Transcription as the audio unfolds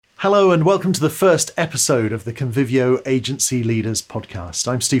Hello and welcome to the first episode of the Convivio Agency Leaders podcast.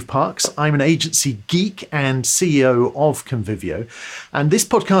 I'm Steve Parks. I'm an agency geek and CEO of Convivio. And this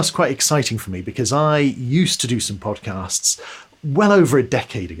podcast is quite exciting for me because I used to do some podcasts well over a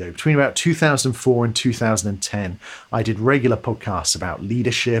decade ago, between about 2004 and 2010. I did regular podcasts about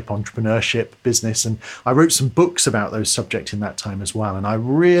leadership, entrepreneurship, business, and I wrote some books about those subjects in that time as well. And I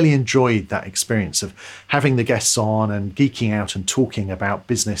really enjoyed that experience of having the guests on and geeking out and talking about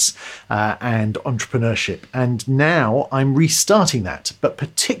business and entrepreneurship. And now I'm restarting that, but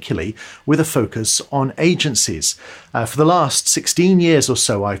particularly with a focus on agencies. For the last 16 years or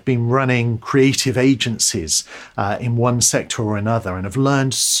so, I've been running creative agencies in one sector or another, and have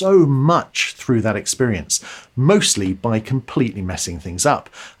learned so much through that experience, mostly by completely messing things up,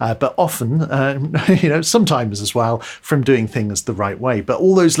 but often, sometimes as well, from doing things the right way. But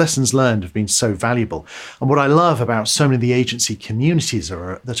all those lessons learned have been so valuable. And what I love about so many of the agency communities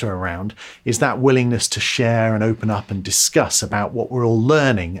that are around is that willingness to share and open up and discuss about what we're all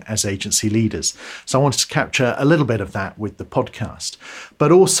learning as agency leaders. So I wanted to capture a little bit of that with the podcast,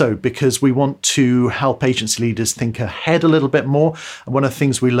 but also because we want to help agency leaders think ahead a little bit more. And one of the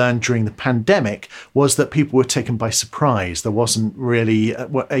things we learned during the pandemic was that people were taken by surprise. There wasn't really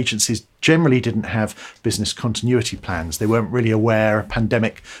what agencies generally didn't have business continuity plans. They weren't really aware a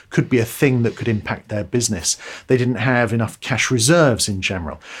pandemic could be a thing that could impact their business. They didn't have enough cash reserves in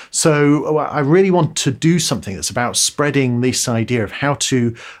general. So I really want to do something that's about spreading this idea of how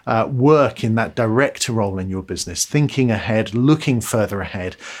to work in that director role in your business, thinking ahead, looking further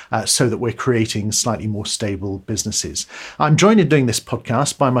ahead, so that we're creating slightly more stable businesses. I'm joined in doing this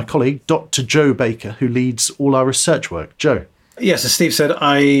podcast by my colleague, Dr. Joe Baker, who leads all our research work. Joe. Yes, as Steve said,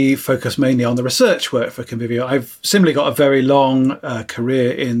 I focus mainly on the research work for Convivio. I've simply got a very long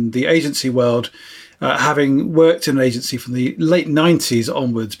career in the agency world, having worked in an agency from the late 90s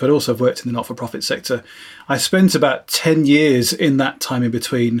onwards, but also have worked in the not-for-profit sector. I spent about 10 years in that time in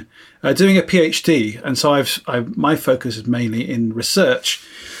between doing a PhD. And so my focus is mainly in research.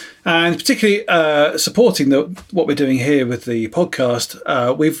 And particularly supporting what we're doing here with the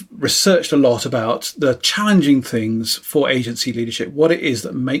podcast, we've researched a lot about the challenging things for agency leadership, what it is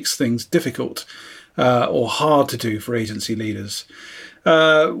that makes things difficult or hard to do for agency leaders.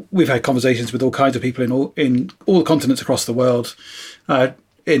 We've had conversations with all kinds of people in all continents across the world,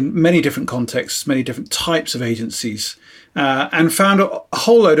 in many different contexts, many different types of agencies, and found a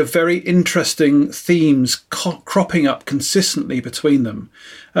whole load of very interesting themes cropping up consistently between them.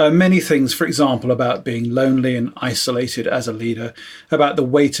 Many things, for example, about being lonely and isolated as a leader, about the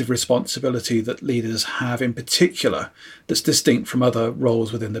weight of responsibility that leaders have in particular that's distinct from other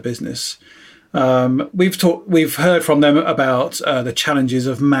roles within the business. We've heard from them about the challenges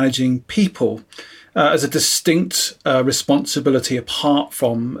of managing people as a distinct responsibility apart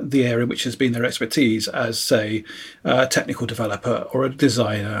from the area which has been their expertise, as, say, a technical developer or a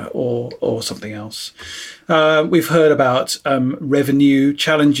designer or something else. We've heard about revenue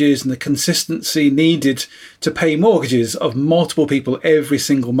challenges and the consistency needed to pay mortgages of multiple people every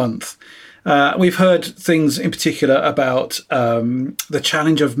single month. We've heard things in particular about the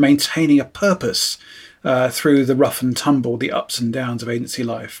challenge of maintaining a purpose through the rough and tumble, the ups and downs of agency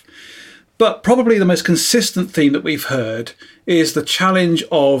life. But probably the most consistent theme that we've heard is the challenge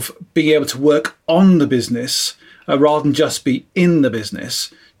of being able to work on the business rather than just be in the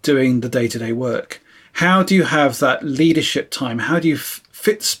business doing the day-to-day work. How do you have that leadership time? How do you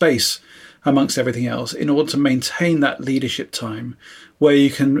fit space amongst everything else in order to maintain that leadership time where you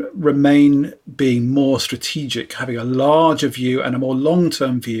can remain being more strategic, having a larger view and a more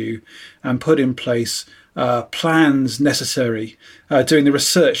long-term view, and put in place plans necessary, doing the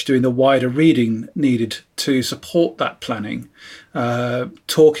research, doing the wider reading needed to support that planning,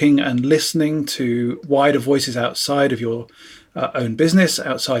 talking and listening to wider voices outside of your own business,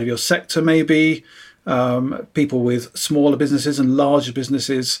 outside of your sector maybe, people with smaller businesses and larger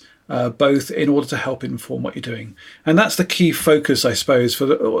businesses, both in order to help inform what you're doing. And that's the key focus, I suppose, for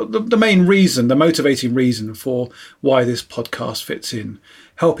the main reason, the motivating reason for why this podcast fits in,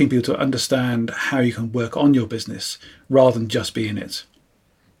 helping people to understand how you can work on your business rather than just be in it.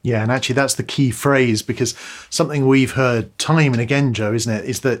 Yeah, and actually that's the key phrase, because something we've heard time and again, Joe, isn't it,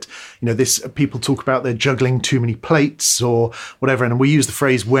 is that, this people talk about they're juggling too many plates or whatever, and we use the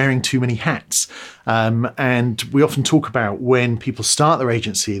phrase wearing too many hats. And we often talk about when people start their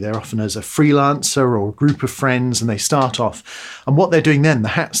agency, they're often as a freelancer or a group of friends, and they start off. And what they're doing then, the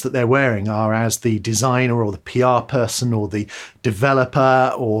hats that they're wearing are as the designer or the PR person or the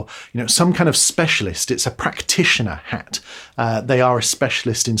developer or some kind of specialist. It's a practitioner hat. They are a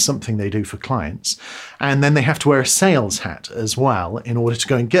specialist in something they do for clients. And then they have to wear a sales hat as well in order to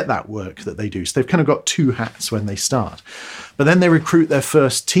go and get that work that they do. So they've kind of got two hats when they start. But then they recruit their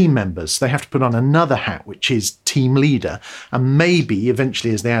first team members. They have to put on another hat, which is team leader. And maybe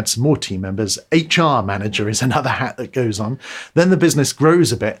eventually, as they add some more team members, HR manager is another hat that goes on. Then the business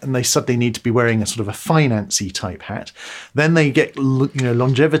grows a bit and they suddenly need to be wearing a sort of a finance-y type hat. Then they get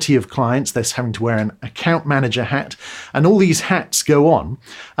longevity of clients. They're having to wear an account manager hat. And all these hats go on.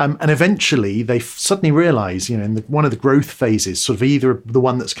 And eventually they suddenly realize, in one of the growth phases, sort of either the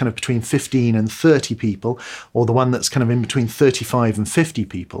one that's kind of between 15 and 30 people or the one that's kind of in between 35 and 50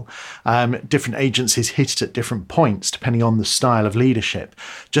 people. Different agencies hit it at different points depending on the style of leadership.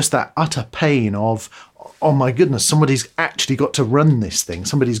 Just that utter pain of, oh my goodness, somebody's actually got to run this thing.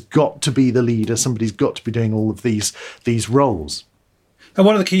 Somebody's got to be the leader. Somebody's got to be doing all of these roles. And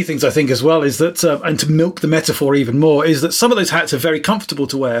one of the key things I think as well is that, and to milk the metaphor even more, is that some of those hats are very comfortable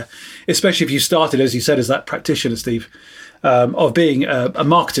to wear, especially if you started, as you said, as that practitioner, Steve, of being a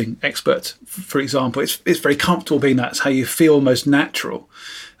marketing expert, for example. It's very comfortable being that. It's how you feel most natural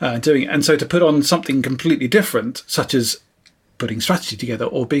doing it. And so to put on something completely different, such as putting strategy together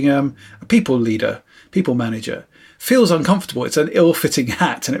or being a people leader, people manager, feels uncomfortable. It's an ill-fitting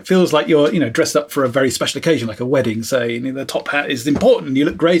hat, and it feels like you're, dressed up for a very special occasion, like a wedding, say. The top hat is important, and you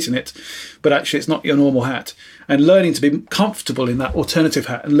look great in it, but actually it's not your normal hat. And learning to be comfortable in that alternative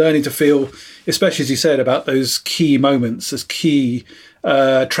hat, and learning to feel, especially as you said about those key moments, as key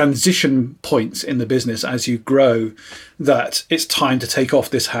transition points in the business as you grow, that it's time to take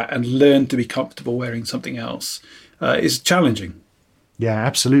off this hat and learn to be comfortable wearing something else, is challenging. Yeah,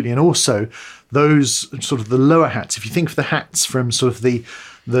 absolutely. And also those sort of the lower hats, if you think of the hats from sort of the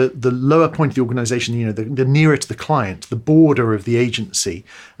lower point of the organization, the nearer to the client, the border of the agency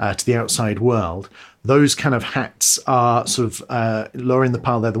to the outside world, those kind of hats are sort of lower in the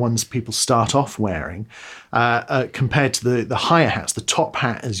pile. They're the ones people start off wearing compared to the higher hats, the top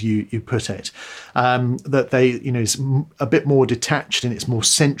hat, as you put it, that they, is a bit more detached and it's more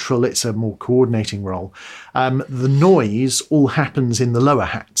central. It's a more coordinating role. The noise all happens in the lower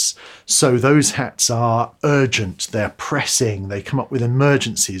hats. So those hats are urgent. They're pressing. They come up with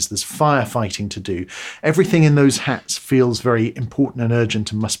emergencies. There's firefighting to do. Everything in those hats feels very important and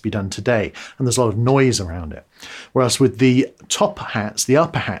urgent and must be done today. And there's a lot of noise around it. Whereas with the top hats, the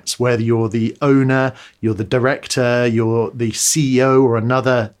upper hats, whether you're the owner, you're the director, you're the CEO or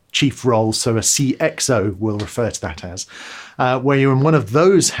another chief role, so a CXO we'll refer to that as, where you're in one of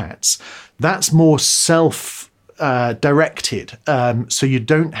those hats, that's more self-directed. So you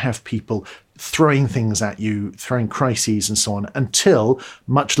don't have people throwing things at you, throwing crises and so on, until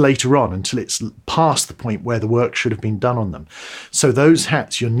much later on, until it's past the point where the work should have been done on them. So those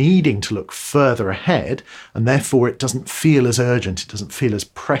hats, you're needing to look further ahead, and therefore it doesn't feel as urgent, it doesn't feel as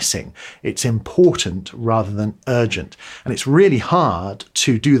pressing. It's important rather than urgent. And it's really hard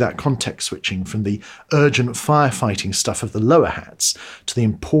to do that context switching from the urgent firefighting stuff of the lower hats to the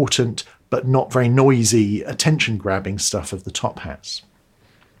important but not very noisy, attention-grabbing stuff of the top hats.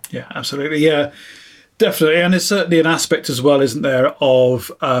 Yeah, absolutely. Yeah, definitely. And there's certainly an aspect as well, isn't there, of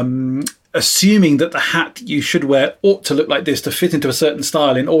assuming that the hat you should wear ought to look like this to fit into a certain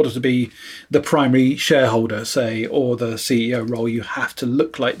style in order to be the primary shareholder, say, or the CEO role. You have to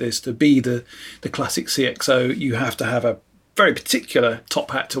look like this to be the classic CXO. You have to have a very particular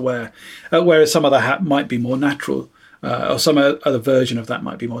top hat to wear, whereas some other hat might be more natural, or some other version of that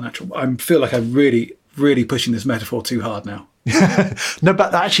might be more natural. I feel like I'm really pushing this metaphor too hard now. No,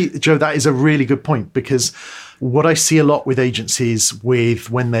 but actually, Joe, that is a really good point, because what I see a lot with agencies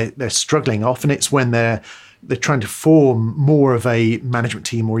when they're struggling, often it's when they're trying to form more of a management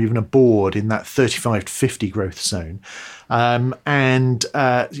team or even a board in that 35 to 50 growth zone.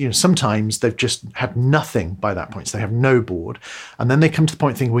 Sometimes they've just had nothing by that point. So they have no board. And then they come to the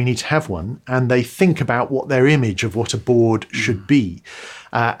point thinking we need to have one. And they think about what their image of what a board should be.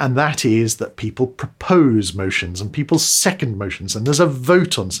 And that is that people propose motions and people second motions, and there's a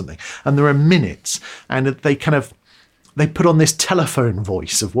vote on something and there are minutes, and they kind of they put on this telephone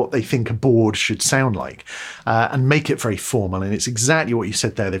voice of what they think a board should sound like, and make it very formal. And it's exactly what you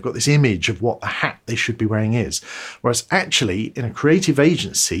said there. They've got this image of what the hat they should be wearing is. Whereas actually, in a creative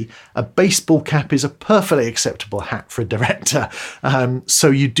agency, a baseball cap is a perfectly acceptable hat for a director. So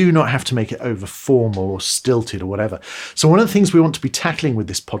you do not have to make it over formal or stilted or whatever. So one of the things we want to be tackling with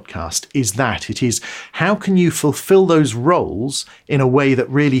this podcast is that it is, how can you fulfill those roles in a way that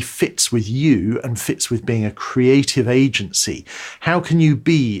really fits with you and fits with being a creative agency? How can you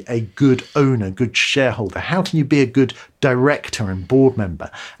be a good owner, good shareholder? How can you be a good director and board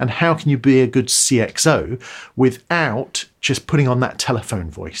member? And how can you be a good CXO without just putting on that telephone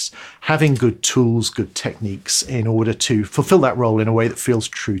voice, having good tools, good techniques in order to fulfill that role in a way that feels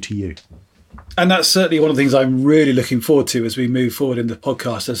true to you? And that's certainly one of the things I'm really looking forward to as we move forward in the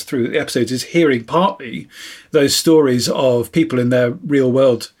podcast, as through the episodes, is hearing partly those stories of people in their real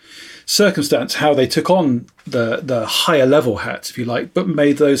world circumstance, how they took on the higher level hats, if you like, but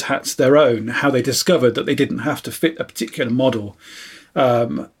made those hats their own, how they discovered that they didn't have to fit a particular model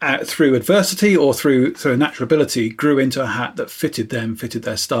through adversity or through a natural ability, grew into a hat that fitted them, fitted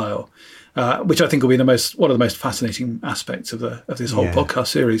their style, which I think will be one of the most fascinating aspects of this whole podcast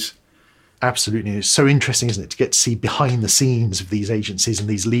series. Absolutely. It's so interesting, isn't it, to get to see behind the scenes of these agencies and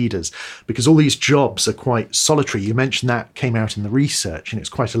these leaders, because all these jobs are quite solitary. You mentioned that came out in the research, and it's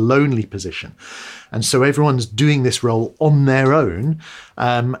quite a lonely position. And so everyone's doing this role on their own.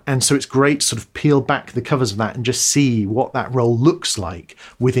 And so it's great to sort of peel back the covers of that and just see what that role looks like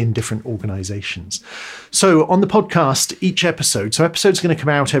within different organizations. So on the podcast, each episode, so episode's going to come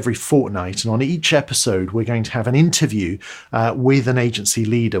out every fortnight. And on each episode, we're going to have an interview with an agency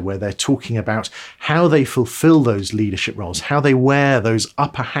leader where they're talking about how they fulfill those leadership roles, how they wear those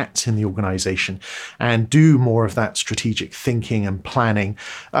upper hats in the organization and do more of that strategic thinking and planning.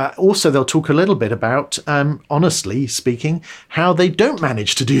 Also, they'll talk a little bit about, honestly speaking, how they don't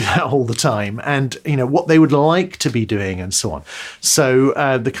manage to do that all the time, and what they would like to be doing, and so on. So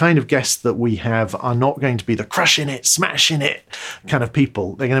the kind of guests that we have are not going to be the crushing it, smashing it kind of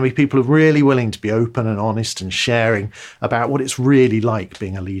people. They're going to be people who are really willing to be open and honest and sharing about what it's really like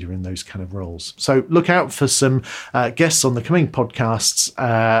being a leader in those kind of roles. So look out for some guests on the coming podcasts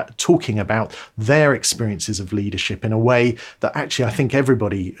talking about their experiences of leadership in a way that actually I think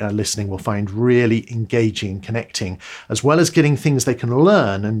everybody listening will find really engaging and connecting, as well as getting things they can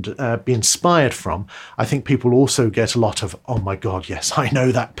learn and be inspired from. I think people also get a lot of, oh my God, yes, I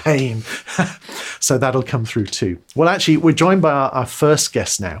know that pain. So that'll come through too. Well, actually, we're joined by our first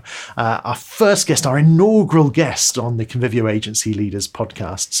guest now. Our inaugural guest on the Convivio Agency Leaders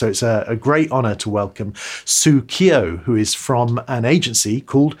podcast. So it's a great honor to welcome Sue Keogh, who is from an agency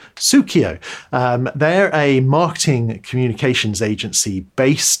called Sue Keogh. They're a marketing communications agency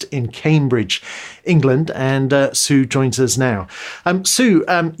based in Cambridge, England, and Sue joins us now. Sue,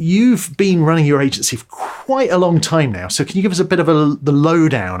 you've been running your agency for quite a long time now, so can you give us a bit of the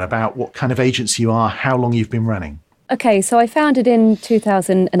lowdown about what kind of agency you are, how long you've been running? Okay, so I founded in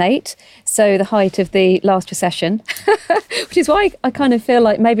 2008, so the height of the last recession, which is why I kind of feel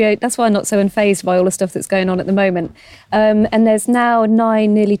like that's why I'm not so unfazed by all the stuff that's going on at the moment. And there's now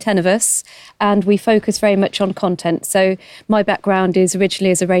 9, nearly 10 of us, and we focus very much on content. So my background is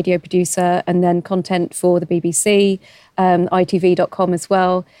originally as a radio producer and then content for the BBC, ITV.com as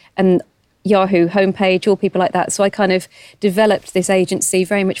well, and Yahoo homepage, all people like that. So I kind of developed this agency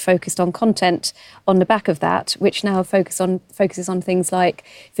very much focused on content on the back of that, which now focuses on things like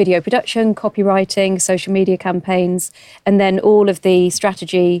video production, copywriting, social media campaigns, and then all of the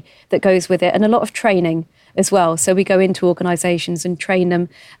strategy that goes with it, and a lot of training as well. So we go into organisations and train them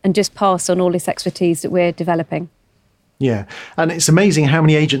and just pass on all this expertise that we're developing. Yeah. And it's amazing how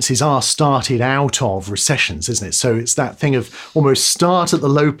many agencies are started out of recessions, isn't it? So it's that thing of almost start at the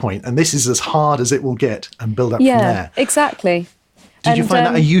low point, and this is as hard as it will get, and build up from there. Yeah, exactly. Did you find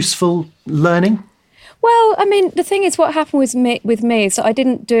that a useful learning? Well, I mean, the thing is, what happened with me is that I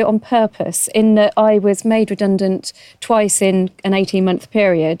didn't do it on purpose, in that I was made redundant twice in an 18-month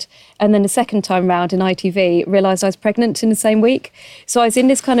period. And then the second time round in ITV, realised I was pregnant in the same week. So I was in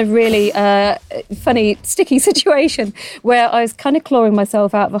this kind of really funny, sticky situation where I was kind of clawing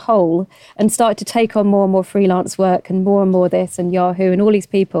myself out of a hole and started to take on more and more freelance work and more this and Yahoo and all these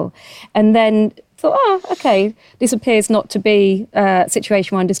people. And then thought, okay, this appears not to be a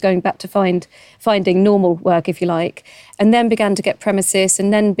situation where I'm just going back to finding normal work, if you like. and then began to get premises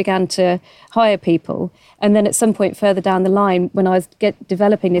and then began to hire people. And then at some point further down the line, when I was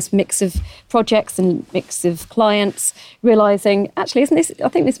developing this mix of projects and mix of clients, realising, actually, I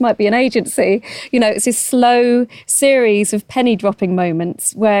think this might be an agency. It's this slow series of penny dropping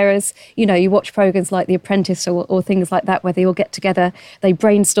moments, whereas, you watch programmes like The Apprentice or things like that, where they all get together, they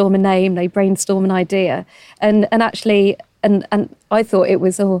brainstorm a name, they brainstorm an idea. And actually, and I thought it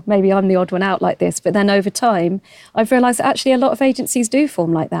was, maybe I'm the odd one out like this. But then over time, I've realised that actually a lot of agencies do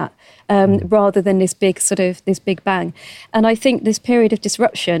form like that, rather than this big bang. And I think this period of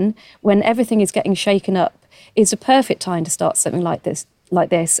disruption, when everything is getting shaken up, is a perfect time to start something like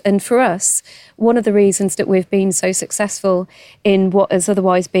this. And for us, one of the reasons that we've been so successful in what has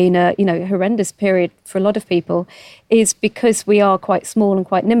otherwise been a horrendous period for a lot of people is because we are quite small and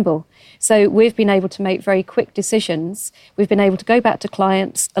quite nimble. So we've been able to make very quick decisions. We've been able to go back to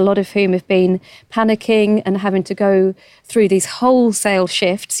clients, a lot of whom have been panicking and having to go through these wholesale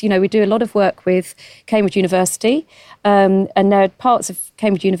shifts. We do a lot of work with Cambridge University, and there are parts of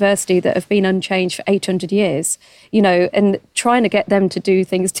Cambridge University that have been unchanged for 800 years, and trying to get them to do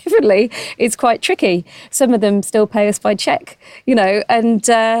things differently is quite tricky. Some of them still pay us by cheque,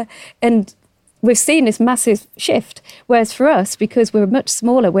 and we've seen this massive shift. Whereas for us, because we're much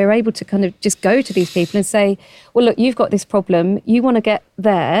smaller, we're able to kind of just go to these people and say, well, look, you've got this problem, you want to get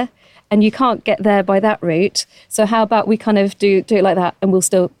there, and you can't get there by that route. So how about we kind of do it like that, and we'll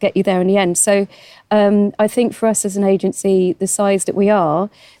still get you there in the end. So I think for us as an agency, the size that we are,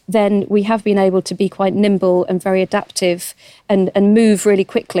 then we have been able to be quite nimble and very adaptive and move really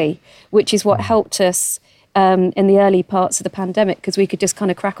quickly, which is what helped us in the early parts of the pandemic, because we could just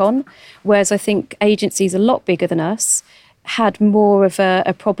kind of crack on. Whereas I think agencies a lot bigger than us had more of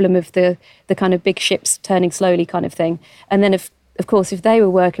a problem of the kind of big ships turning slowly kind of thing. And then of course, if they were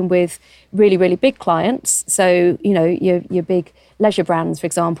working with really, really big clients, so, your big leisure brands, for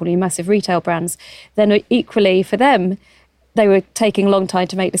example, your massive retail brands, then equally for them, they were taking a long time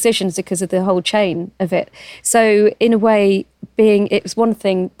to make decisions because of the whole chain of it. So in a way, it was one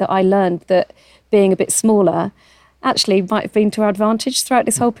thing that I learned, that being a bit smaller actually might have been to our advantage throughout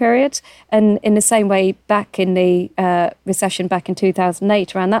this whole period. And in the same way, back in the recession back in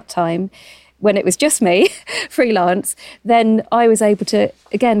 2008, around that time, when it was just me, freelance, then I was able to,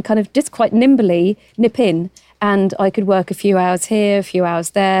 again, kind of just quite nimbly nip in, and I could work a few hours here, a few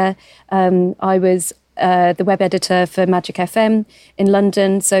hours there. I was the web editor for Magic FM in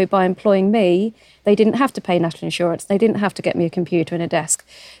London. So by employing me, they didn't have to pay national insurance. They didn't have to get me a computer and a desk.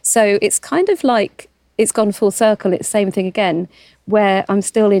 So it's kind of like it's gone full circle. It's the same thing again, where I'm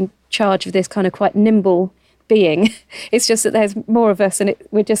still in charge of this kind of quite nimble being. It's just that there's more of us, and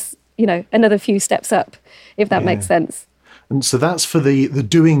we're just, another few steps up, if that makes sense. And so that's for the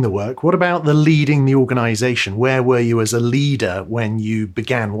doing the work. What about the leading the organisation? Where were you as a leader when you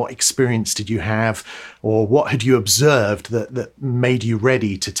began? What experience did you have, or what had you observed that made you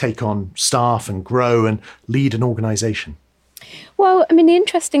ready to take on staff and grow and lead an organisation? Well, I mean, the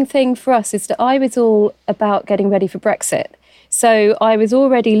interesting thing for us is that I was all about getting ready for Brexit. So I was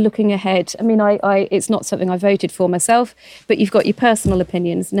already looking ahead. I mean, it's not something I voted for myself, but you've got your personal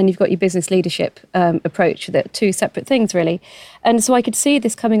opinions and then you've got your business leadership approach. They're two separate things, really. And so I could see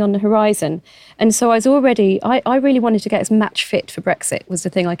this coming on the horizon. And so I was already, I really wanted to get as match fit for Brexit, was the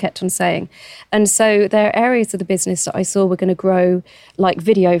thing I kept on saying. And so there are areas of the business that I saw were going to grow, like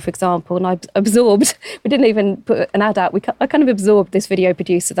video, for example, and I absorbed, we didn't even put an ad out, I kind of absorbed this video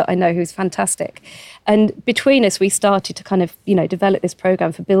producer that I know who's fantastic. And between us, we started to kind of, develop this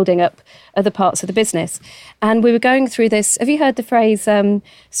program for building up other parts of the business. And we were going through this, have you heard the phrase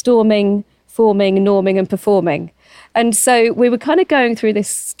storming, forming, norming and performing? And so we were kind of going through this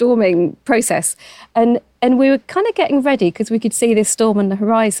storming process, and we were kind of getting ready because we could see this storm on the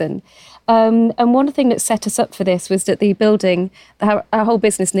horizon. And one thing that set us up for this was that the building, our whole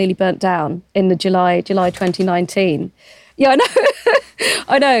business nearly burnt down in the July 2019. Yeah, I know.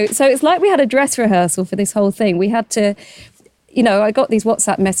 I know. So it's like we had a dress rehearsal for this whole thing. We had to, I got these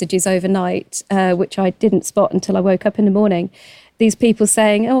WhatsApp messages overnight, which I didn't spot until I woke up in the morning. These people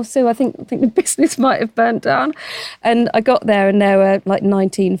saying, "Oh, Sue, I think the business might have burnt down." And I got there and there were like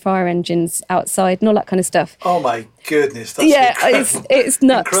 19 fire engines outside and all that kind of stuff. Oh my goodness. That's it's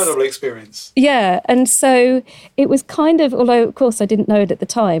nuts. Incredible experience. Yeah. And so it was kind of, although of course I didn't know it at the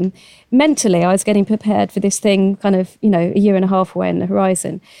time, mentally I was getting prepared for this thing kind of, a year and a half away on the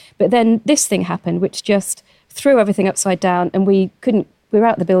horizon. But then this thing happened, which just threw everything upside down, and we were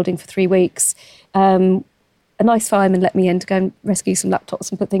out of the building for 3 weeks. a nice fireman let me in to go and rescue some laptops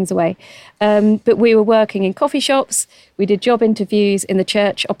and put things away. But we were working in coffee shops. We did job interviews in the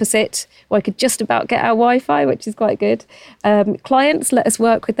church opposite, where I could just about get our Wi-Fi, which is quite good. Clients let us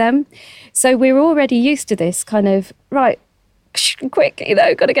work with them. So we were already used to this kind of, right, quick,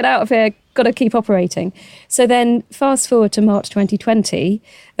 got to get out of here, got to keep operating. So then fast forward to March 2020,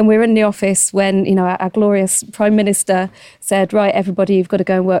 and we're in the office when, our glorious Prime Minister said, right, everybody, you've got to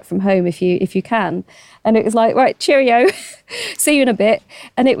go and work from home if you can. And it was like, right, cheerio, see you in a bit.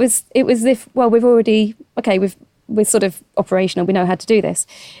 And it was if, well, we're sort of operational, we know how to do this.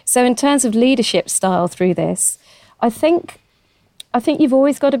 So in terms of leadership style through this, I think you've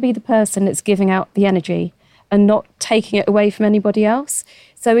always got to be the person that's giving out the energy and not taking it away from anybody else.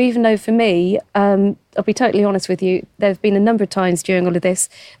 So even though for me, I'll be totally honest with you, there have been a number of times during all of this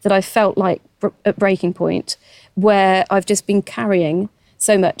that I felt like at breaking point, where I've just been carrying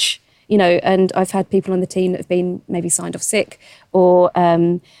so much, and I've had people on the team that have been maybe signed off sick, or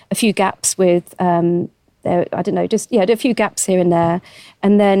a few gaps with, a few gaps here and there.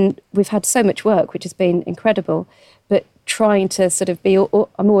 And then we've had so much work, which has been incredible. But trying to sort of be,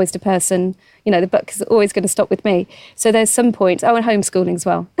 I'm always the person, the buck is always going to stop with me. So there's some points, and homeschooling as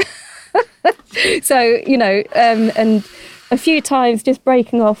well. So, and a few times just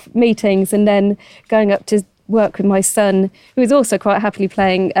breaking off meetings and then going up to work with my son, who is also quite happily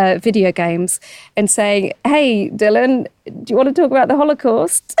playing video games, and saying, hey, Dylan, do you want to talk about the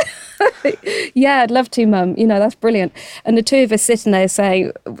Holocaust? Yeah, I'd love to, Mum. That's brilliant. And the two of us sitting there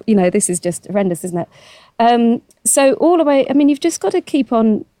saying, this is just horrendous, isn't it? So all the way, you've just got to keep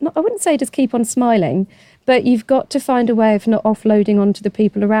on, I wouldn't say just keep on smiling, but you've got to find a way of not offloading onto the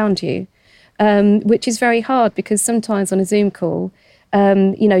people around you, which is very hard, because sometimes on a Zoom call,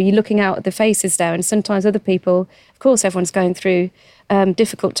 you're looking out at the faces there, and sometimes other people, of course, everyone's going through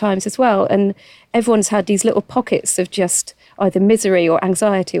difficult times as well. And everyone's had these little pockets of just either misery or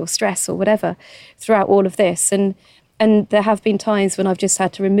anxiety or stress or whatever throughout all of this. And there have been times when I've just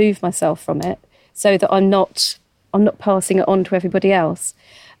had to remove myself from it, so that I'm not passing it on to everybody else.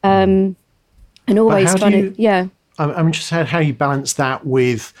 And always trying to. I'm interested how you balance that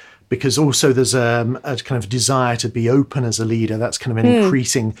with, because also there's a kind of desire to be open as a leader. That's kind of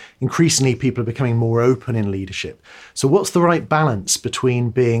an increasingly people are becoming more open in leadership. So what's the right balance between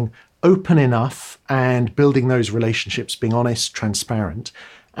being open enough and building those relationships, being honest, transparent,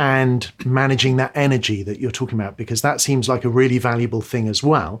 and managing that energy that you're talking about? Because that seems like a really valuable thing as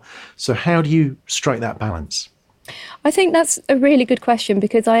well. So how do you strike that balance? I think that's a really good question,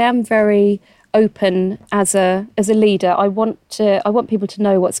 because I am very open as a leader. I want people to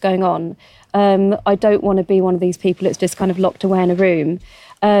know what's going on. I don't want to be one of these people that's just kind of locked away in a room.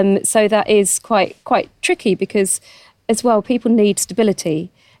 So that is quite tricky, because as well, people need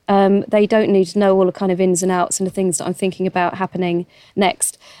stability. They don't need to know all the kind of ins and outs and the things that I'm thinking about happening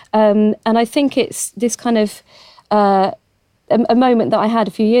next. And I think it's this kind of a moment that I had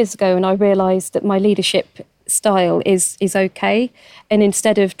a few years ago, and I realised that my leadership style is okay, and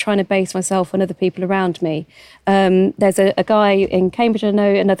instead of trying to base myself on other people around me, there's a guy in Cambridge, I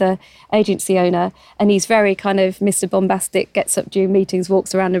know, another agency owner, and he's very kind of Mr. Bombastic, gets up during meetings,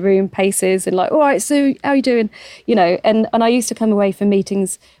 walks around the room, paces, and like, all right, Sue, how are you doing? And I used to come away from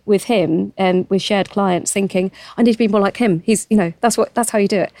meetings with him and with shared clients thinking, I need to be more like him. He's, that's how you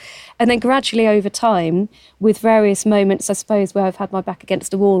do it. And then gradually over time, with various moments, I suppose, where I've had my back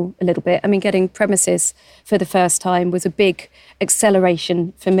against the wall a little bit. Getting premises for the first time was a big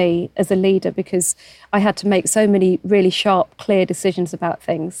acceleration for me as a leader, because I had to make so many really sharp, clear decisions about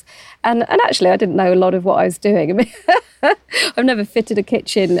things. And actually, I didn't know a lot of what I was doing. I've never fitted a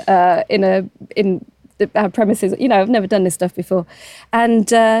kitchen in our premises. I've never done this stuff before. And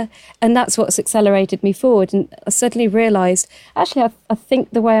that's what's accelerated me forward. And I suddenly realised, actually, I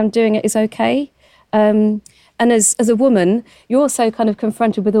think the way I'm doing it is okay. And as a woman, you're also kind of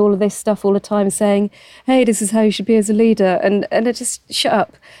confronted with all of this stuff all the time, saying, hey, this is how you should be as a leader. And I just, shut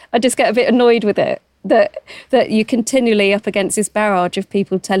up. I just get a bit annoyed with it, that you're continually up against this barrage of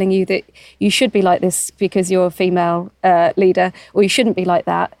people telling you that you should be like this because you're a female leader, or you shouldn't be like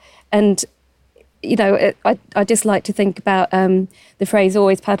that. And I just like to think about the phrase,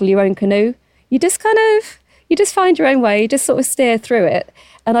 always paddle your own canoe. You just find your own way, you just sort of steer through it.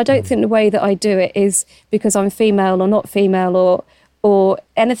 And I don't think the way that I do it is because I'm female or not female or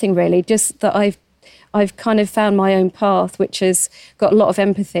anything really, just that I've kind of found my own path, which has got a lot of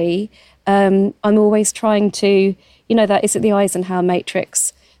empathy. I'm always trying to, that is at the Eisenhower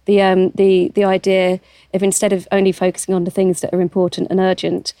matrix, The idea of, instead of only focusing on the things that are important and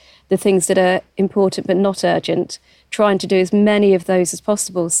urgent, the things that are important but not urgent, trying to do as many of those as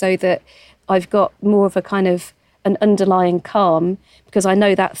possible, so that I've got more of a kind of an underlying calm, because I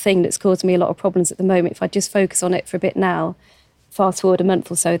know that thing that's causing me a lot of problems at the moment, if I just focus on it for a bit now, fast forward a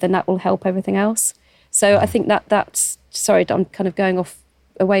month or so, then that will help everything else. So I think that's, sorry, I'm kind of going off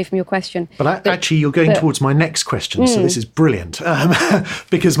away from your question. But actually, you're going towards my next question, so this is brilliant,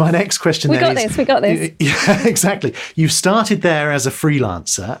 because my next question we got this. Yeah, exactly. You started there as a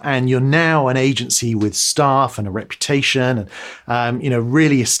freelancer, and you're now an agency with staff and a reputation, and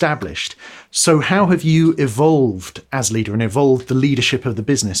really established. So how have you evolved as leader and evolved the leadership of the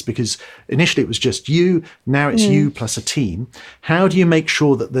business? Because initially it was just you, now it's you plus a team. How do you make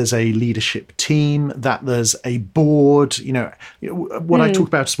sure that there's a leadership team, that there's a board? What I talk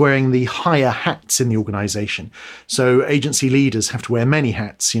about is wearing the higher hats in the organization. So agency leaders have to wear many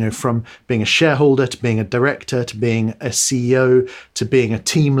hats, from being a shareholder to being a director to being a CEO to being a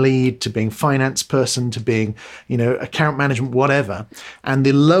team lead to being finance person to being, account management, whatever. And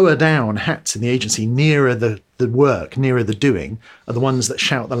the lower down hats in the agency, nearer the work, nearer the doing, are the ones that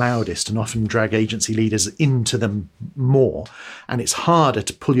shout the loudest and often drag agency leaders into them more. And it's harder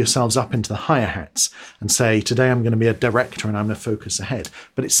to pull yourselves up into the higher hats and say, today I'm going to be a director and I'm going to focus ahead.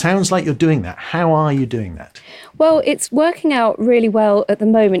 But it sounds like you're doing that. How are you doing that? Well, it's working out really well at the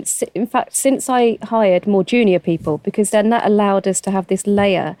moment. In fact, since I hired more junior people, because then that allowed us to have this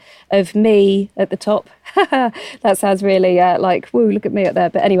layer of me at the top. That sounds really like, woo, look at me up there.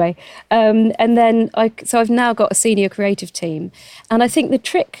 But anyway, and then I've now got a senior creative team. And I think the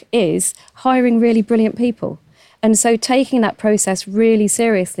trick is hiring really brilliant people. And so taking that process really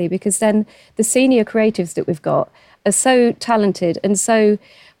seriously, because then the senior creatives that we've got are so talented and so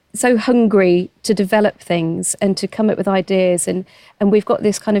hungry to develop things and to come up with ideas. And we've got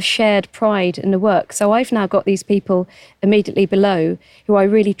this kind of shared pride in the work. So I've now got these people immediately below who I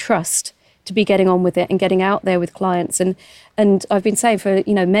really trust to be getting on with it and getting out there with clients. And I've been saying for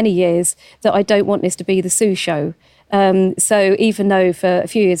many years that I don't want this to be the Sue show. So even though for a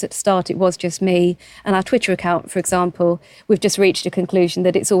few years at the start it was just me and our Twitter account, for example, we've just reached a conclusion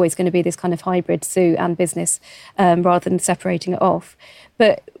that it's always going to be this kind of hybrid Sue and business, rather than separating it off.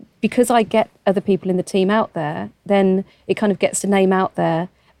 But because I get other people in the team out there, then it kind of gets the name out there,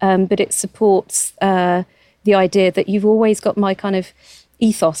 but it supports the idea that you've always got my kind of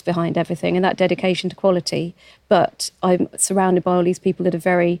ethos behind everything and that dedication to quality, but I'm surrounded by all these people that are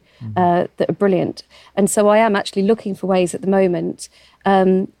very that are brilliant. And so I am actually looking for ways at the moment.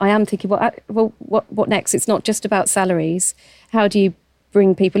 I am thinking, what next? It's not just about salaries. How do you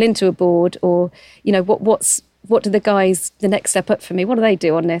bring people into a board, or what do the next step up for me? What do they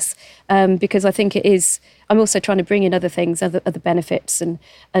do on this? Because I think it is, I'm also trying to bring in other things, other benefits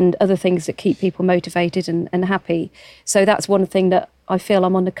and other things that keep people motivated and happy. So that's one thing that I feel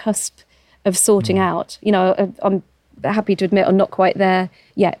I'm on the cusp of sorting out. I'm happy to admit I'm not quite there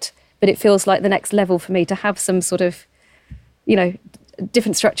yet, but it feels like the next level for me to have some sort of,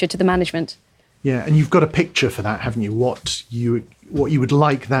 different structure to the management. Yeah, and you've got a picture for that, haven't you? What you would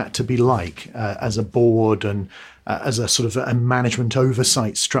like that to be like as a board and as a sort of a management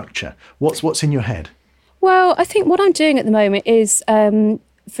oversight structure. What's in your head? Well, I think what I'm doing at the moment is,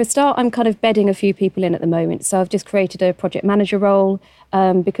 for a start, I'm kind of bedding a few people in at the moment. So I've just created a project manager role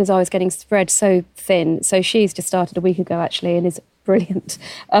because I was getting spread so thin. So she's just started a week ago, actually, and is brilliant.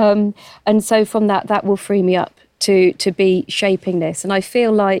 And so from that will free me up to be shaping this. And I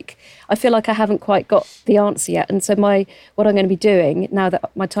feel like I haven't quite got the answer yet. And so what I'm going to be doing now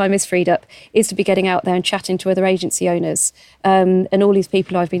that my time is freed up is to be getting out there and chatting to other agency owners and all these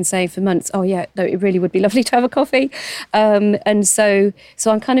people I've been saying for months, oh yeah, no, it really would be lovely to have a coffee. And so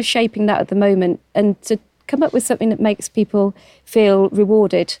I'm kind of shaping that at the moment, and to come up with something that makes people feel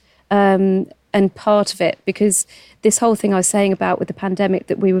rewarded and part of it. Because this whole thing I was saying about with the pandemic,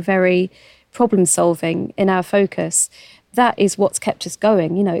 that we were very problem solving in our focus, that is what's kept us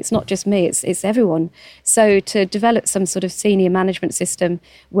going. It's not just me, it's everyone. So to develop some sort of senior management system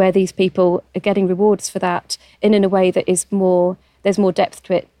where these people are getting rewards for that in a way that is there's more depth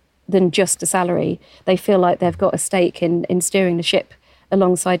to it than just a salary. They feel like they've got a stake in steering the ship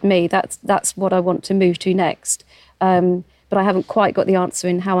alongside me. That's what I want to move to next. But I haven't quite got the answer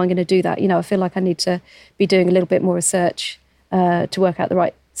in how I'm going to do that. I feel like I need to be doing a little bit more research to work out the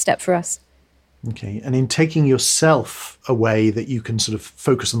right step for us. Okay, and in taking yourself away that you can sort of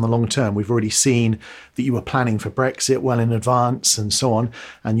focus on the long term, we've already seen that you were planning for Brexit well in advance and so on,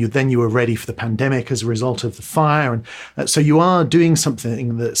 and you were ready for the pandemic as a result of the fire. And so you are doing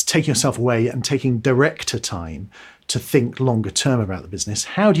something that's taking yourself away and taking director time to think longer term about the business.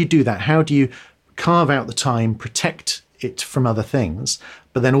 How do you do that? How do you carve out the time, protect it from other things,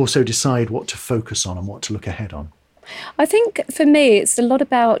 but then also decide what to focus on and what to look ahead on? I think for me, it's a lot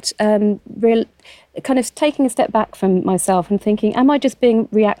about real kind of taking a step back from myself and thinking, am I just being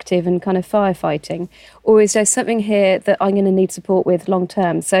reactive and kind of firefighting? Or is there something here that I'm going to need support with long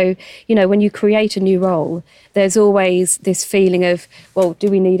term? So, when you create a new role, there's always this feeling of, well, do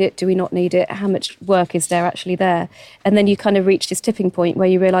we need it? Do we not need it? How much work is there actually there? And then you kind of reach this tipping point where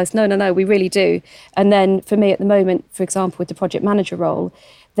you realise, no, we really do. And then for me at the moment, for example, with the project manager role,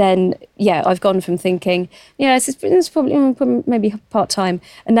 then, I've gone from thinking, it's probably maybe part-time,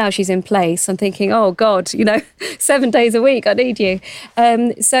 and now she's in place. I'm thinking, oh, God, 7 days a week, I need you.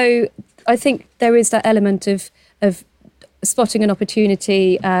 So I think there is that element of spotting an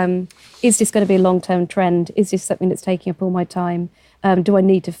opportunity. Is this going to be a long-term trend? Is this something that's taking up all my time? Do I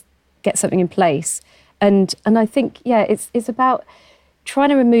need to get something in place? And I think, it's about trying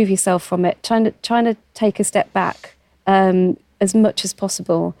to remove yourself from it, trying to take a step back, as much as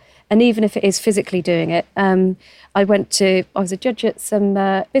possible, and even if it is physically doing it. I was a judge at some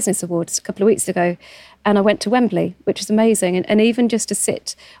business awards a couple of weeks ago, and I went to Wembley, which was amazing, and even just to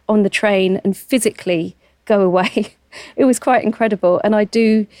sit on the train and physically go away, it was quite incredible. And I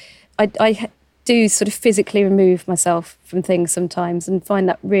do sort of physically remove myself from things sometimes, and find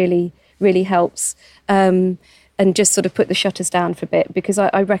that really, really helps. And just sort of put the shutters down for a bit, because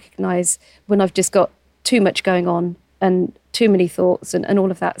I recognise when I've just got too much going on and too many thoughts and all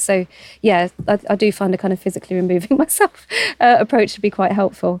of that. So, I do find a kind of physically removing myself approach to be quite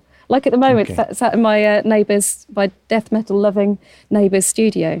helpful. Like at the moment, sat in my my death metal loving neighbour's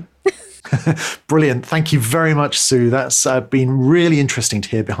studio. Brilliant. Thank you very much, Sue. That's been really interesting to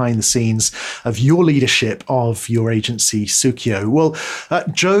hear behind the scenes of your leadership of your agency, Sukio. Well,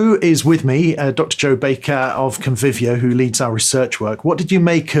 Joe is with me, Dr. Joe Baker of Convivio, who leads our research work. What did you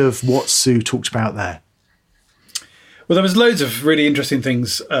make of what Sue talked about there? Well, there was loads of really interesting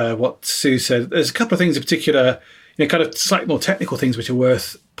things, what Sue said. There's a couple of things in particular, kind of slightly more technical things which are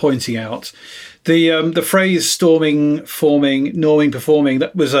worth pointing out. The phrase storming, forming, norming, performing,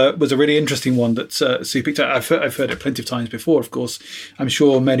 that was a really interesting one that Sue picked up. I've heard it plenty of times before, of course. I'm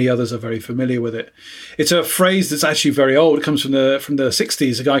sure many others are very familiar with it. It's a phrase that's actually very old. It comes from the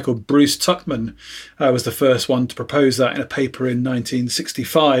 60s. A guy called Bruce Tuckman was the first one to propose that in a paper in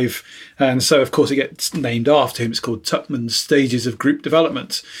 1965. And so, of course, it gets named after him. It's called Tuckman's Stages of Group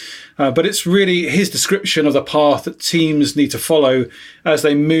Development. But it's really his description of the path that teams need to follow as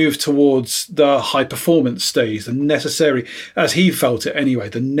they move towards the high performance stage, the necessary, as he felt it anyway,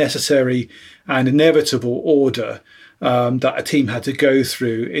 the necessary and inevitable order that a team had to go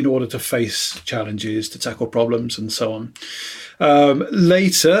through in order to face challenges, to tackle problems and so on.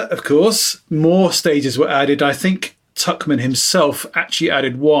 Later, of course, more stages were added. I think Tuckman himself actually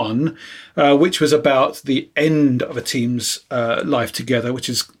added one, which was about the end of a team's life together, which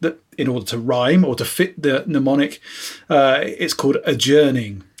is that in order to rhyme or to fit the mnemonic, it's called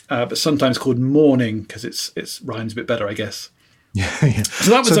adjourning, but sometimes called mourning because it rhymes a bit better, I guess. Yeah.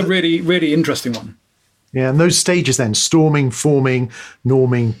 So that was a really, really interesting one. Yeah, and those stages then, storming, forming,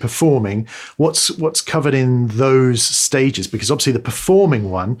 norming, performing, what's covered in those stages? Because obviously the performing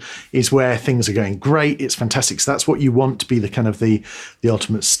one is where things are going great, it's fantastic. So that's what you want to be the kind of the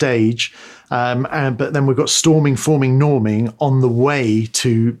ultimate stage. But then we've got storming, forming, norming on the way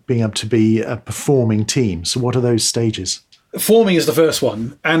to being able to be a performing team. So what are those stages? Forming is the first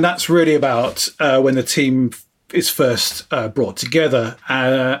one, and that's really about when the team is first brought together,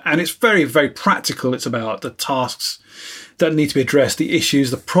 and it's very, very practical. It's about the tasks that need to be addressed, the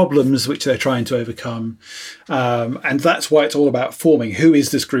issues, the problems which they're trying to overcome, and that's why it's all about forming. Who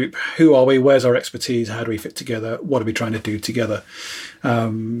is this group? Who are we? Where's our expertise? How do we fit together? What are we trying to do together?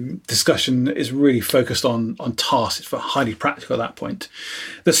 Discussion is really focused on tasks. It's highly practical at that point.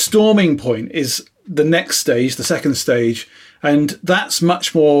 The storming point is the next stage, the second stage, and that's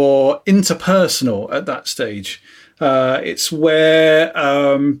much more interpersonal at that stage. It's where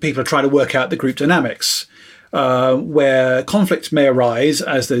people are trying to work out the group dynamics, where conflicts may arise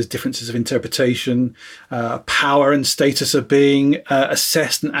as there's differences of interpretation, power and status are being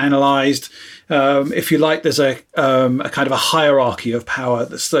assessed and analysed. If you like, there's a kind of a hierarchy of power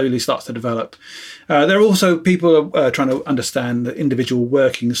that slowly starts to develop. There are also people trying to understand the individual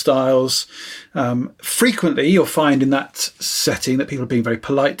working styles. Frequently, you'll find in that setting that people are being very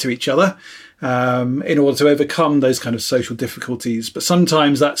polite to each other in order to overcome those kind of social difficulties. But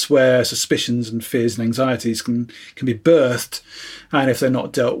sometimes that's where suspicions and fears and anxieties can be birthed, and if they're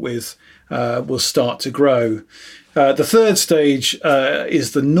not dealt with, will start to grow. The third stage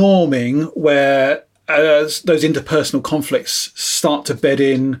is the norming, where as those interpersonal conflicts start to bed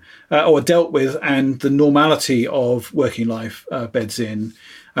in or are dealt with, and the normality of working life beds in,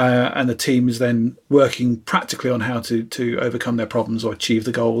 and the team is then working practically on how to overcome their problems or achieve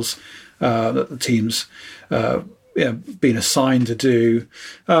the goals that the team's been assigned to do.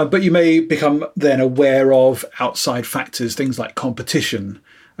 But you may become then aware of outside factors, things like competition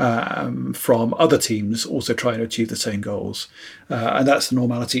from other teams also trying to achieve the same goals. And that's the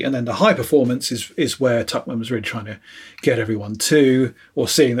normality. And then the high performance is where Tuckman was really trying to get everyone to, or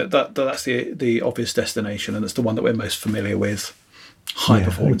seeing that's the obvious destination, and it's the one that we're most familiar with, high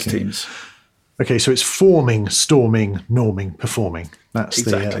performance teams. Okay, so it's forming, storming, norming, performing. That's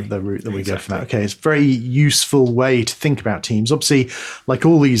exactly. the route that we go for that. Okay, it's a very useful way to think about teams. Obviously, like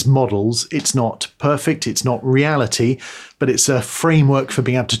all these models, it's not perfect, it's not reality, but it's a framework for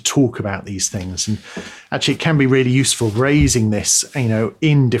being able to talk about these things. And actually, it can be really useful raising this,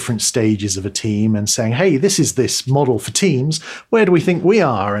 in different stages of a team and saying, hey, this is this model for teams. Where do we think we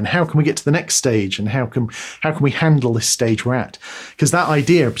are, and how can we get to the next stage, and how can we handle this stage we're at? Because that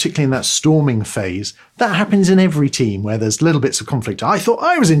idea, particularly in that storming phase, that happens in every team where there's little bits of conflict. I thought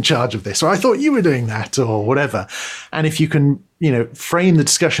I was in charge of this, or I thought you were doing that, or whatever. And if you can, frame the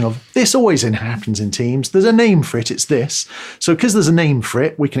discussion of this always happens in teams, there's a name for it, it's this. So because there's a name for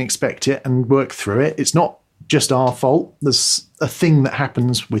it, we can expect it and work through it. It's not just our fault. There's a thing that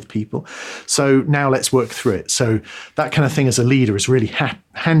happens with people. So now let's work through it. So that kind of thing as a leader is really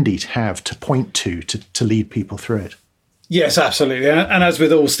handy to have, to point to lead people through it. Yes, absolutely. And as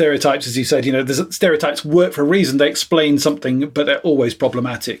with all stereotypes, as you said, stereotypes work for a reason. They explain something, but they're always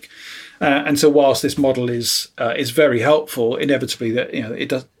problematic. And so whilst this model is very helpful, inevitably that it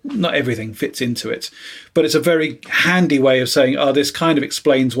does not everything fits into it, but it's a very handy way of saying, this kind of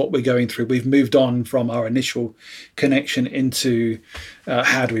explains what we're going through. We've moved on from our initial connection into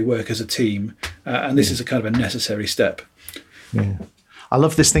how do we work as a team, and this is a kind of a necessary step. Yeah. I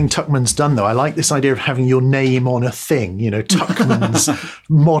love this thing Tuckman's done, though. I like this idea of having your name on a thing, Tuckman's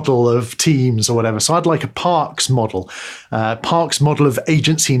model of teams or whatever. So I'd like a Parks model of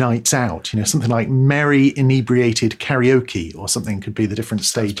agency nights out, something like merry inebriated karaoke or something could be the different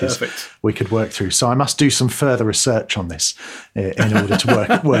stages we could work through. So I must do some further research on this in order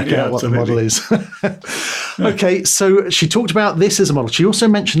to work out what the model is. Okay, so she talked about this as a model. She also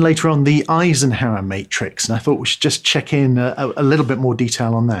mentioned later on the Eisenhower matrix, and I thought we should just check in a little bit more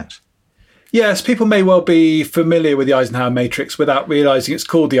detail on that. Yes, people may well be familiar with the Eisenhower matrix without realizing it's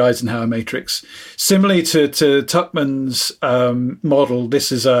called the Eisenhower matrix. Similarly to Tuckman's model,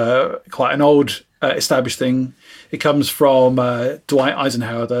 this is quite an old established thing. It comes from Dwight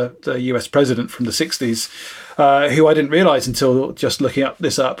Eisenhower, the US president from the 60s, who I didn't realize until just looking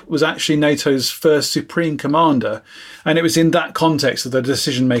this up, was actually NATO's first supreme commander. And it was in that context of the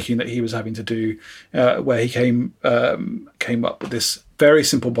decision making that he was having to do, where he came up with this very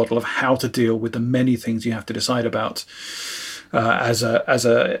simple model of how to deal with the many things you have to decide about as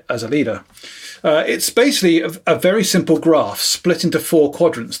a leader. It's basically a very simple graph split into 4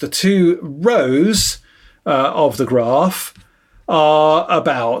 quadrants. The 2 rows of the graph are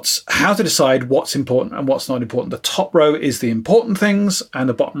about how to decide what's important and what's not important. The top row is the important things, and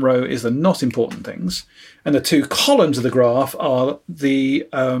the bottom row is the not important things. And the 2 columns of the graph are the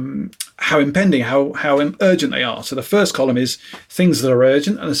how impending, how urgent they are. So the first column is things that are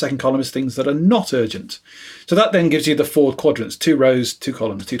urgent, and the second column is things that are not urgent. So that then gives you the 4 quadrants: 2 rows, 2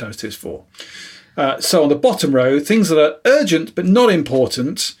 columns. 2 times 2 is 4. So on the bottom row, things that are urgent but not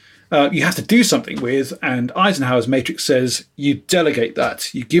important, you have to do something with, and Eisenhower's matrix says you delegate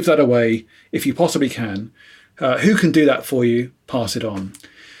that. You give that away if you possibly can. Who can do that for you? Pass it on.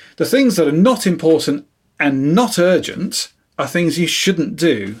 The things that are not important and not urgent are things you shouldn't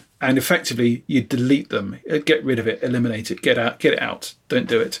do, and effectively you delete them. Get rid of it, eliminate it, get it out, don't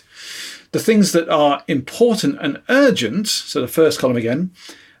do it. The things that are important and urgent, so the first column again,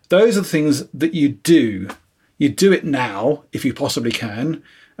 those are the things that you do. You do it now if you possibly can.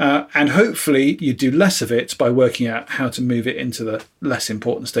 And hopefully you do less of it by working out how to move it into the less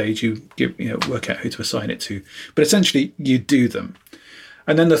important stage. You work out who to assign it to, but essentially you do them.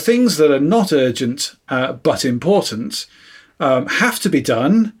 And then the things that are not urgent but important have to be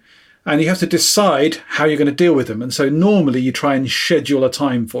done, and you have to decide how you're going to deal with them. And so normally you try and schedule a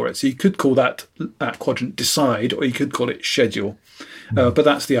time for it. So you could call that quadrant decide, or you could call it schedule, but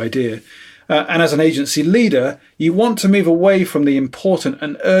that's the idea. And as an agency leader, you want to move away from the important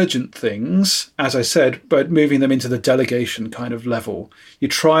and urgent things, as I said, but moving them into the delegation kind of level. You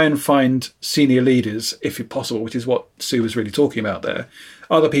try and find senior leaders, if possible, which is what Sue was really talking about there,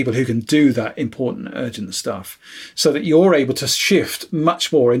 other people who can do that important, urgent stuff, so that you're able to shift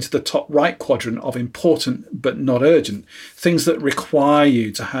much more into the top right quadrant of important but not urgent, things that require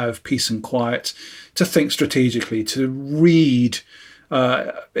you to have peace and quiet, to think strategically, to read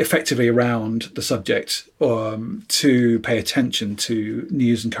effectively around the subject, to pay attention to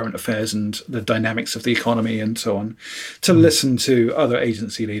news and current affairs and the dynamics of the economy and so on, to listen to other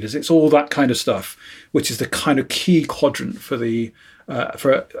agency leaders. It's all that kind of stuff, which is the kind of key quadrant for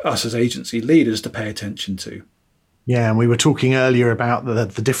us as agency leaders to pay attention to. Yeah, and we were talking earlier about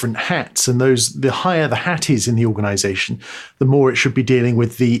the different hats, and the higher the hat is in the organisation, the more it should be dealing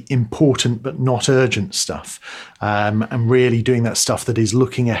with the important but not urgent stuff, and really doing that stuff that is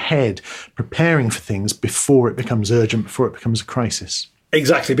looking ahead, preparing for things before it becomes urgent, before it becomes a crisis.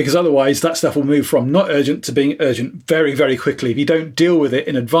 Exactly, because otherwise that stuff will move from not urgent to being urgent very, very quickly. If you don't deal with it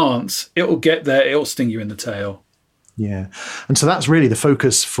in advance, it will get there, it will sting you in the tail. Yeah. And so that's really the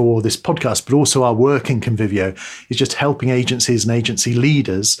focus for this podcast, but also our work in Convivio is just helping agencies and agency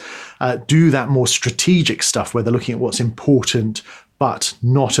leaders do that more strategic stuff where they're looking at what's important but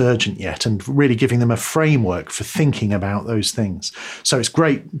not urgent yet, and really giving them a framework for thinking about those things. So it's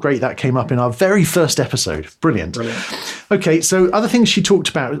great that came up in our very first episode. Brilliant. Okay, so other things she talked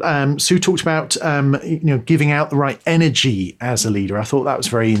about, Sue talked about, giving out the right energy as a leader. I thought that was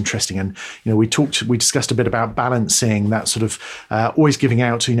very interesting. And, we discussed a bit about balancing that sort of always giving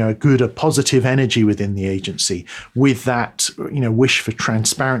out, a positive energy within the agency with that, wish for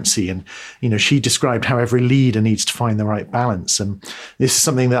transparency. And, she described how every leader needs to find the right balance. And this is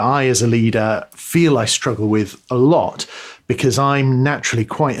something that I, as a leader, feel I struggle with a lot, because I'm naturally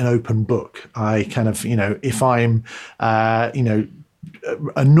quite an open book. I kind of, if I'm,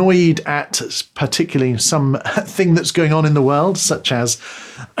 annoyed at particularly some thing that's going on in the world, such as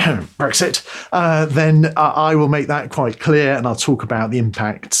Brexit, then I will make that quite clear, and I'll talk about the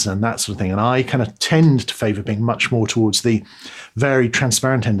impacts and that sort of thing. And I kind of tend to favour being much more towards the very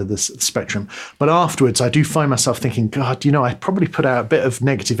transparent end of the spectrum. But afterwards, I do find myself thinking, God, I probably put out a bit of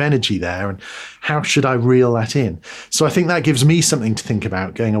negative energy there, and how should I reel that in? So I think that gives me something to think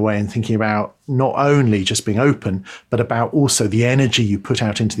about, going away and thinking about not only just being open, but about also the energy you put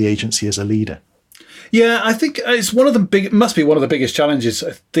out into the agency as a leader. Yeah, I think it's must be one of the biggest challenges,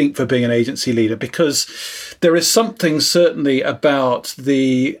 I think, for being an agency leader, because there is something certainly about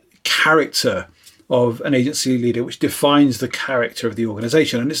the character of an agency leader which defines the character of the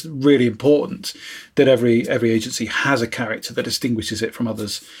organisation. And it's really important that every agency has a character that distinguishes it from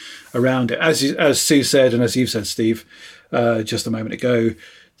others around it. As Sue said, and as you've said, Steve, just a moment ago,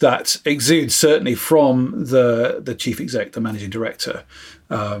 that exudes certainly from the chief exec, the managing director.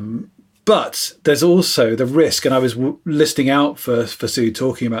 But there's also the risk, and I was listing out for Sue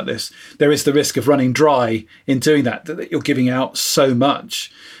talking about this, there is the risk of running dry in doing that you're giving out so much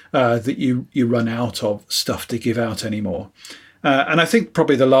that you run out of stuff to give out anymore. And I think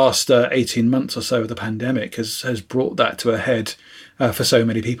probably the last 18 months or so of the pandemic has brought that to a head for so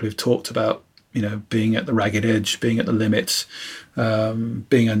many people who've talked about, being at the ragged edge, being at the limits,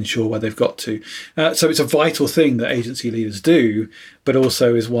 being unsure where they've got to. So it's a vital thing that agency leaders do, but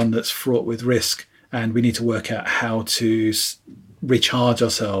also is one that's fraught with risk. And we need to work out how to recharge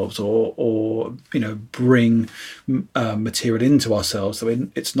ourselves or bring material into ourselves. So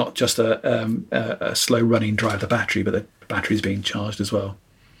it's not just a slow running dry of the battery, but the battery is being charged as well.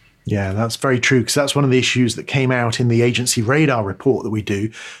 Yeah, that's very true, because that's one of the issues that came out in the Agency Radar report that we do,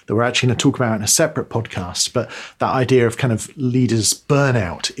 that we're actually going to talk about in a separate podcast. But that idea of kind of leaders'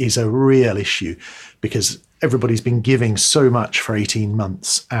 burnout is a real issue, because everybody's been giving so much for 18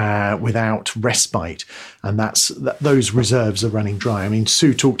 months without respite, and those reserves are running dry. I mean,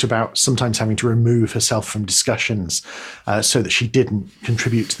 Sue talked about sometimes having to remove herself from discussions so that she didn't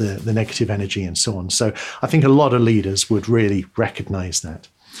contribute to the negative energy and so on. So I think a lot of leaders would really recognise that.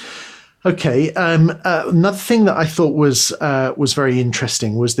 Okay, another thing that I thought was very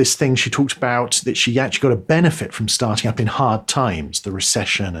interesting was this thing she talked about, that she actually got a benefit from starting up in hard times, the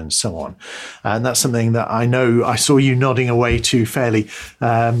recession and so on. And that's something that I know I saw you nodding away to fairly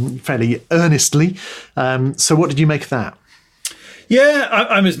earnestly. So what did you make of that? Yeah,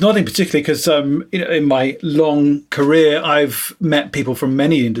 I was nodding particularly because in my long career, I've met people from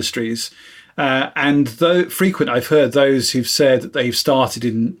many industries. And though frequent, I've heard those who've said that they've started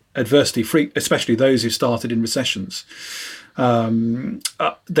in adversity, especially those who've started in recessions.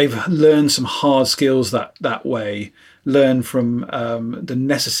 They've learned some hard skills that way, learn from the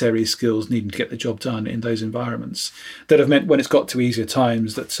necessary skills needed to get the job done in those environments, that have meant when it's got to easier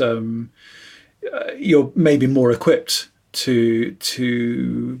times that you're maybe more equipped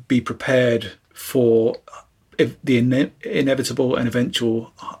to be prepared for the inevitable and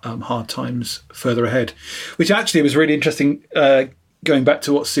eventual hard times further ahead, which actually was really interesting, going back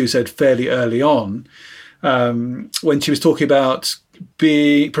to what Sue said fairly early on, when she was talking about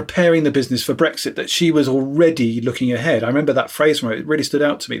preparing the business for Brexit, that she was already looking ahead. I remember that phrase from her. It really stood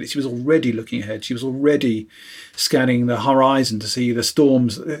out to me, that she was already looking ahead. She was already scanning the horizon to see the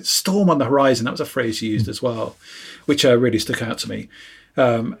storm on the horizon. That was a phrase she used as well, which really stuck out to me.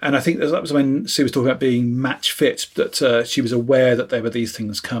 And I think that was when Sue was talking about being match fit, that she was aware that there were these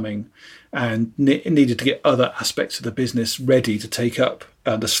things coming and needed to get other aspects of the business ready to take up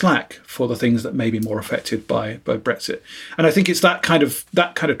the slack for the things that may be more affected by Brexit. And I think it's that kind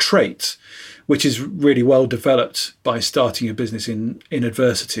of trait which is really well developed by starting a business in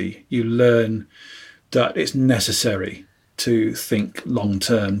adversity. You learn that it's necessary to think long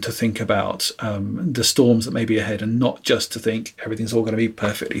term, to think about the storms that may be ahead, and not just to think everything's all going to be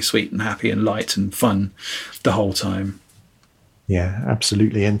perfectly sweet and happy and light and fun the whole time. Yeah,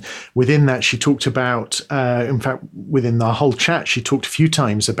 absolutely. And within that, she talked about, in fact, within the whole chat, she talked a few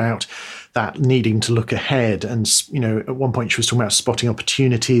times about that needing to look ahead. And, at one point she was talking about spotting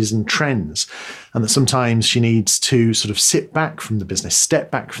opportunities and trends, and that sometimes she needs to sort of sit back from the business, step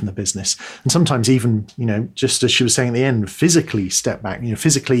back from the business. And sometimes even, just as she was saying at the end, physically step back,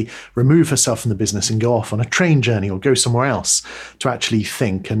 physically remove herself from the business and go off on a train journey or go somewhere else to actually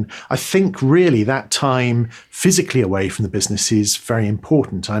think. And I think really that time physically away from the business is very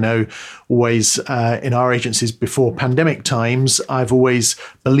important. I know always in our agencies before pandemic times, I've always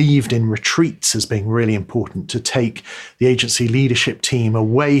believed in retreats as being really important, to take the agency leadership team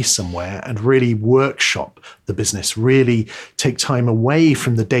away somewhere and really workshop the business, really take time away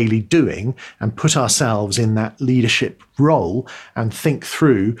from the daily doing and put ourselves in that leadership role and think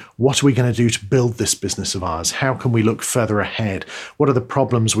through, what are we going to do to build this business of ours? How can we look further ahead? What are the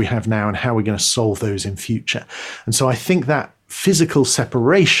problems we have now and how are we going to solve those in future? And so I think that physical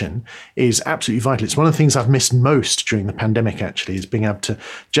separation is absolutely vital. It's one of the things I've missed most during the pandemic, actually, is being able to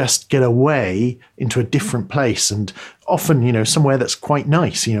just get away into a different place, and often, somewhere that's quite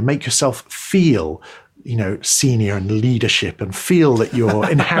nice, make yourself feel senior and leadership and feel that you're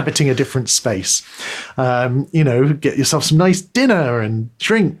inhabiting a different space. Get yourself some nice dinner and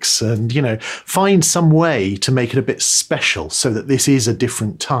drinks and, find some way to make it a bit special so that this is a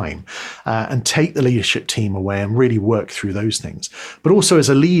different time, and take the leadership team away and really work through those things. But also as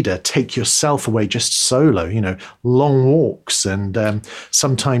a leader, take yourself away just solo, long walks and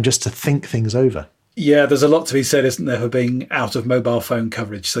some time just to think things over. Yeah, there's a lot to be said, isn't there, for being out of mobile phone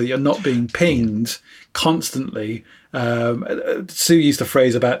coverage, so you're not being pinged constantly. Sue used the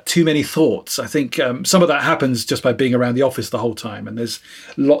phrase about too many thoughts. I think some of that happens just by being around the office the whole time, and there's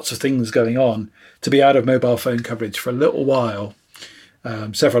lots of things going on. To be out of mobile phone coverage for a little while,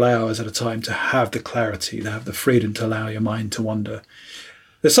 several hours at a time, to have the clarity, to have the freedom to allow your mind to wander.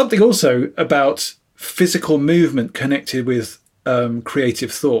 There's something also about physical movement connected with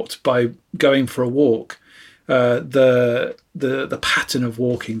creative thought. By going for a walk, the pattern of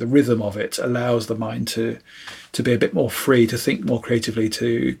walking, the rhythm of it, allows the mind to be a bit more free, to think more creatively,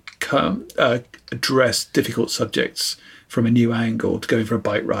 to address difficult subjects from a new angle, to go for a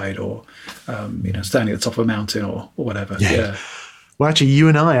bike ride, or standing at the top of a mountain or whatever. Yeah. Well, actually, you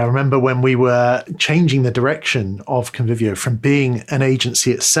and I remember when we were changing the direction of Convivio from being an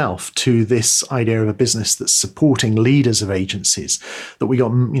agency itself to this idea of a business that's supporting leaders of agencies, that we got,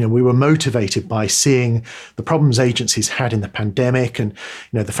 we were motivated by seeing the problems agencies had in the pandemic, and,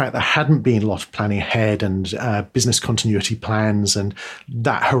 the fact there hadn't been a lot of planning ahead and business continuity plans and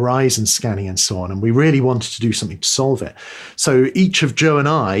that horizon scanning and so on. And we really wanted to do something to solve it. So each of Joe and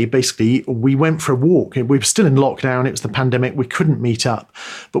I, basically, we went for a walk. We were still in lockdown. It was the pandemic. We couldn't meet up,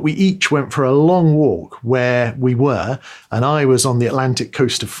 but we each went for a long walk where we were, and I was on the Atlantic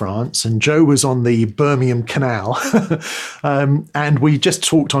coast of France and Joe was on the Birmingham Canal. And we just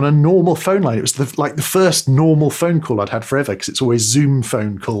talked on a normal phone line. It was the first normal phone call I'd had forever, because it's always Zoom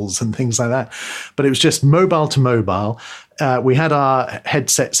phone calls and things like that, but it was just mobile to mobile. We had our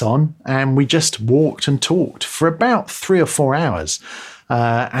headsets on and we just walked and talked for about 3 or 4 hours.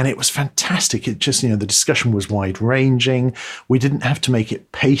 And it was fantastic. It just, the discussion was wide ranging. We didn't have to make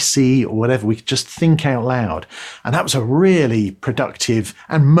it pacey or whatever. We could just think out loud. And that was a really productive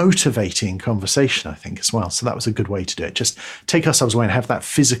and motivating conversation, I think, as well. So that was a good way to do it. Just take ourselves away and have that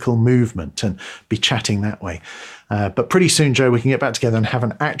physical movement and be chatting that way. But pretty soon, Joe, we can get back together and have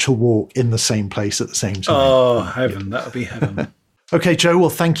an actual walk in the same place at the same time. Oh, heaven. That would be heaven. Okay, Joe, well,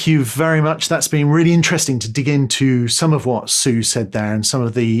 thank you very much. That's been really interesting to dig into some of what Sue said there and some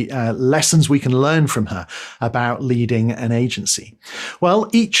of the lessons we can learn from her about leading an agency. Well,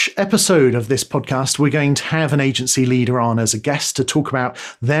 each episode of this podcast, we're going to have an agency leader on as a guest to talk about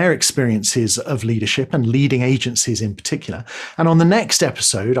their experiences of leadership and leading agencies in particular. And on the next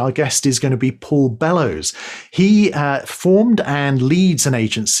episode, our guest is going to be Paul Bellows. He formed and leads an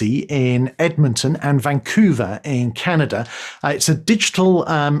agency in Edmonton and Vancouver in Canada. It's a digital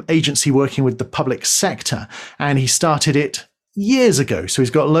agency working with the public sector, and he started it years ago. So he's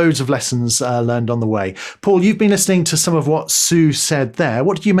got loads of lessons learned on the way. Paul, you've been listening to some of what Sue said there.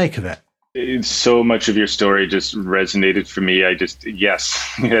 What did you make of it? So much of your story just resonated for me.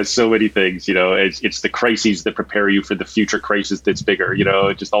 Yes, it has so many things, it's the crises that prepare you for the future crisis that's bigger,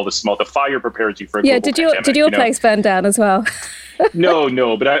 just all the fire prepares you for a global pandemic, did your place burn down as well? No,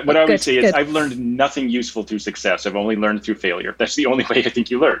 but what I would say is I've learned nothing useful through success. I've only learned through failure. That's the only way I think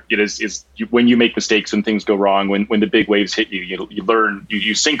you learn. It is when you make mistakes, when things go wrong, when the big waves hit you, you learn,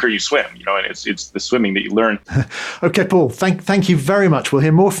 you sink or you swim, and it's the swimming that you learn. Okay, Paul, thank you very much. We'll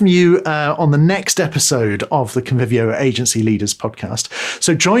hear more from you on the next episode of the Convivio Agency Leaders podcast.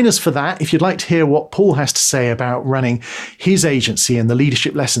 So join us for that. If you'd like to hear what Paul has to say about running his agency and the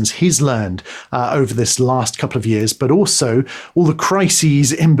leadership lessons he's learned over this last couple of years, but also all the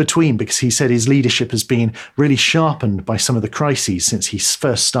crises in between, because he said his leadership has been really sharpened by some of the crises since he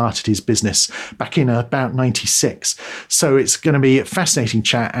first started his business back in about 96. So it's going to be a fascinating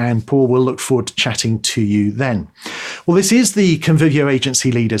chat, and Paul will look forward to chatting to you then. Well, this is the Convivio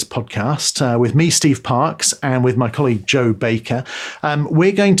Agency Leaders podcast with me, Steve Parks, and with my colleague Joe Baker.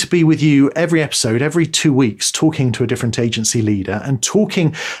 We're going to be with you every episode, every 2 weeks, talking to a different agency leader and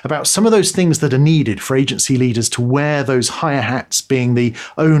talking about some of those things that are needed for agency leaders to wear those higher hats, being the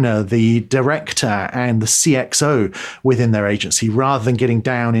owner, the director, and the CXO within their agency, rather than getting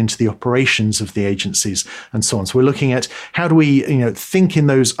down into the operations of the agencies and so on. So we're looking at how do we, think in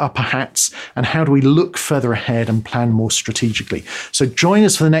those upper hats, and how do we look further ahead and plan more strategically. So join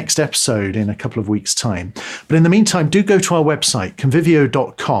us for the next episode in a couple of weeks' time. But in the meantime, do go to our website,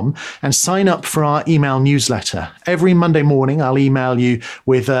 convivio.com, and sign up for our email newsletter. Every Monday morning, I'll email you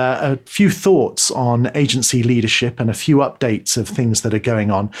with a few thoughts on agency leadership and a few updates of things that are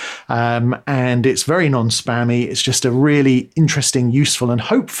going on. And it's very non-spammy. It's just a really interesting, useful, and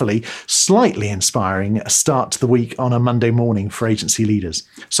hopefully slightly inspiring start to the week on a Monday morning for agency leaders.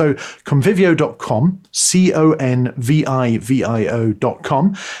 So convivio.com,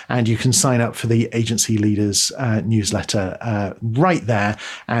 convivio.com, and you can sign up for the agency leaders newsletter right there.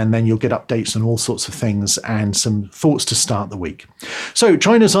 And then you'll get updates on all sorts of things and some thoughts to start the week. So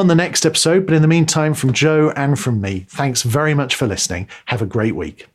join us on the next episode. But in the meantime, from Joe and from me, thanks very much for listening. Have a great week.